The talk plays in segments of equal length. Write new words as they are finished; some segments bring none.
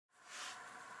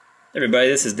Everybody,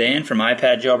 this is Dan from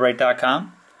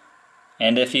iPadjailbreak.com,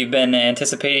 and if you've been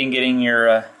anticipating getting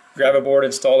your Graviboard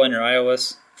installed on your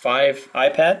iOS5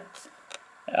 iPad,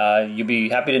 you'll be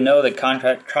happy to know that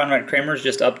Conrad Kramer's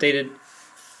just updated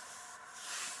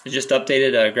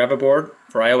Graviboard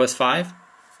for iOS5.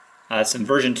 It's in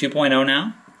version 2.0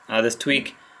 now. This tweak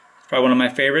is probably one of my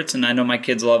favorites, and I know my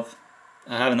kids love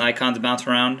having the icons bounce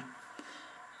around.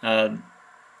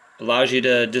 Allows you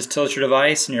to just tilt your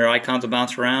device and your icons will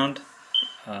bounce around.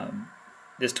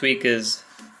 This tweak is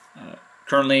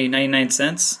currently 99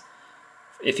 cents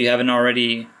if you haven't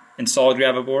already installed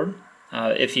Graviboard.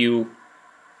 If you're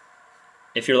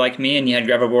like me and you had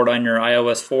Graviboard on your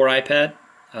iOS4 iPad,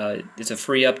 it's a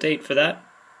free update for that.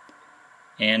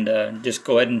 And just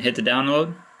go ahead and hit the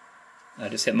download.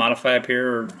 Just hit modify up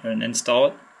here and install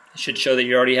it. It should show that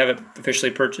you already have it officially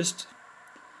purchased.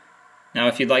 Now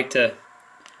if you'd like to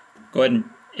go ahead and,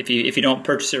 if you don't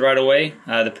purchase it right away,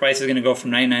 the price is going to go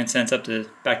from 99 cents up to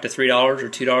back to $3 or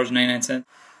 $2.99.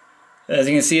 As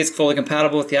you can see, it's fully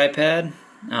compatible with the iPad.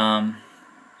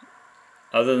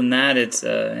 Other than that, it's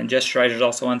and Gesturizer is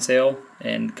also on sale,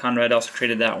 and Conrad also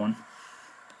traded that one.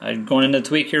 Going into the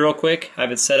tweak here real quick, I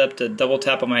have it set up to double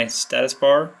tap on my status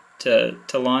bar to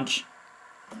launch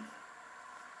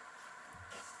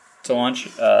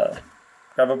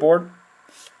Graviboard.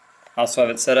 I also have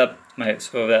it set up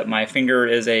so that my finger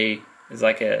is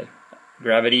like a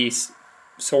gravity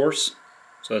source,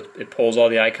 so it pulls all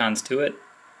the icons to it.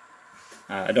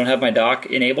 I don't have my dock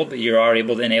enabled, but you are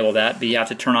able to enable that, but you have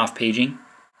to turn off paging.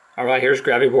 Alright, here's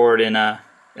Graviboard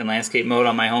in landscape mode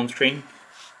on my home screen.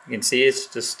 You can see it's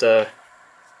just a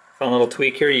fun little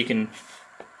tweak here. You can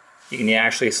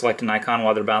actually select an icon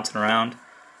while they're bouncing around.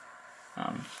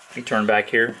 Let me turn back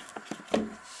here.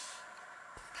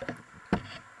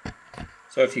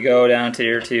 So if you go down to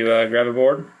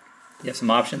Graviboard, you have some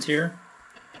options here.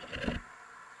 You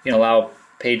can allow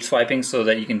page swiping so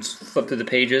that you can flip through the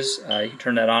pages. You can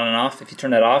turn that on and off. If you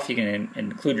turn that off, you can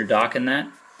include your dock in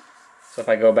that. So if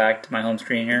I go back to my home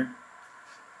screen here,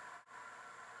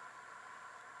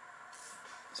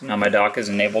 so now my dock is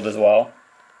enabled as well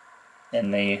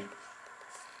in the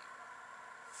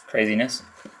craziness.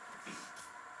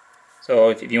 So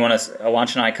if you want to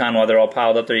launch an icon while they're all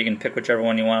piled up there, you can pick whichever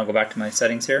one you want. I'll go back to my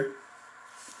settings here.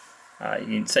 You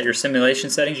can set your simulation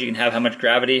settings. You can have how much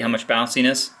gravity, how much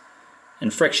bounciness,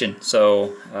 and friction.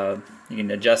 So you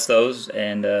can adjust those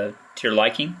and to your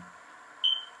liking.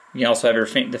 You can also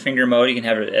have the finger mode. You can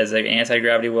have it as an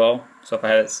anti-gravity well. So if I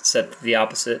have it set to the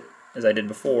opposite as I did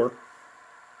before,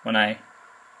 when I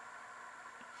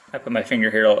put my finger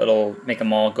here, it'll make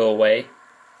them all go away,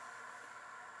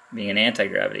 being an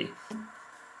anti-gravity.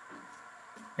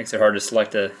 Makes it hard to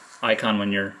select an icon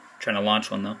when you're trying to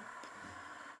launch one though.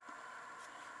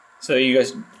 So you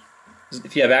guys,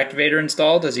 if you have Activator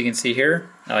installed, as you can see here,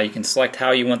 you can select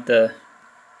how you want that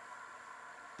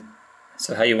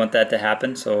to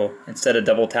happen. So instead of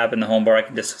double tapping the home bar, I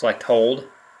can just select hold.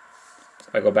 So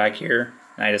if I go back here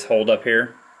and I just hold up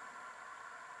here,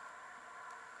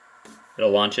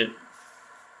 it'll launch it.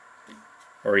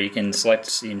 Or you can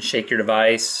select, you can shake your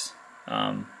device,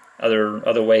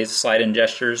 other ways, slide in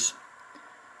gestures,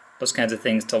 those kinds of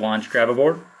things to launch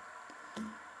Graviboard.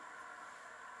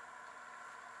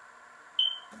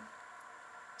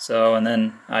 So, and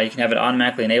then you can have it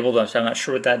automatically enabled. I'm not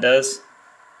sure what that does.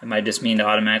 It might just mean to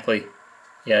automatically,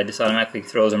 it just automatically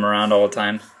throws them around all the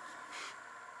time.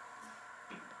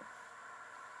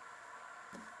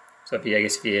 So I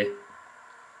guess if you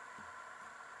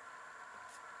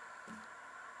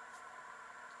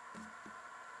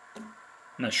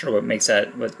I'm not sure what makes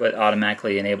that, what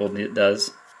automatically enabled it does.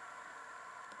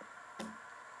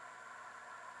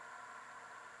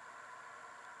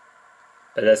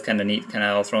 But that's kind of neat, kind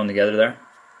of all thrown together there.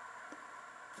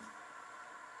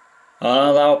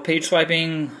 Allow page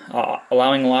swiping,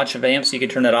 allowing launch of amps. So you can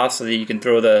turn that off so that you can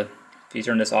throw if you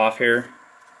turn this off here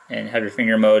and have your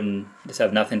finger mode and just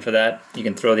have nothing for that, you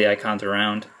can throw the icons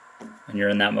around when you're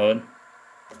in that mode.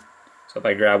 So if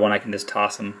I grab one, I can just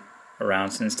toss them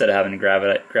around, so instead of having a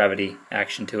gravity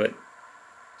action to it,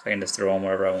 so I can just throw them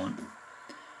wherever I want.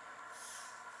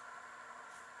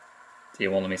 See,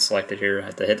 it won't let me select it here. I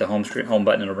have to hit the home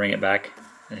button, it'll bring it back,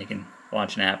 and you can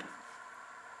launch an app.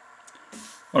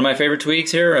 One of my favorite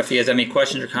tweaks here. If you guys have any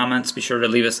questions or comments, be sure to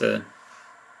leave us a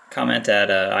comment at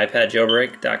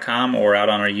iPadjailbreak.com or out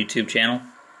on our YouTube channel.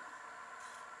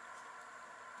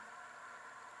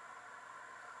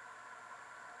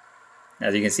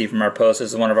 As you can see from our post,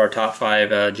 this is one of our top 5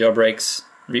 jailbreaks,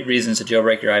 reasons to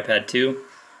jailbreak your iPad 2.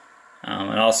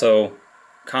 And also,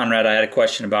 Conrad, I had a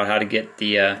question about how to get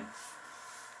the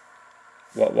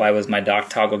why was my dock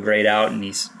toggle grayed out, and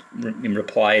he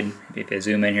replied, if I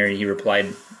zoom in here, he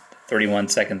replied 31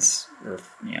 seconds or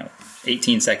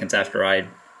 18 seconds after I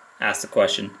asked the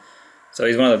question. So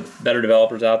he's one of the better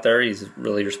developers out there. He's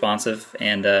really responsive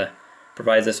and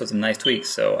provides us with some nice tweaks.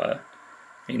 So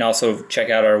you can also check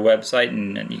out our website,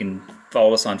 and you can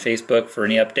follow us on Facebook for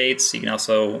any updates. You can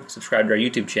also subscribe to our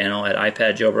YouTube channel at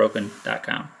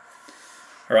iPadjailbroken.com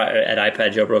or at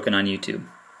iPadjailbroken on YouTube.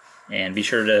 And be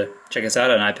sure to check us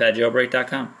out on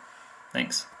iPadjailbreak.com.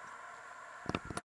 Thanks.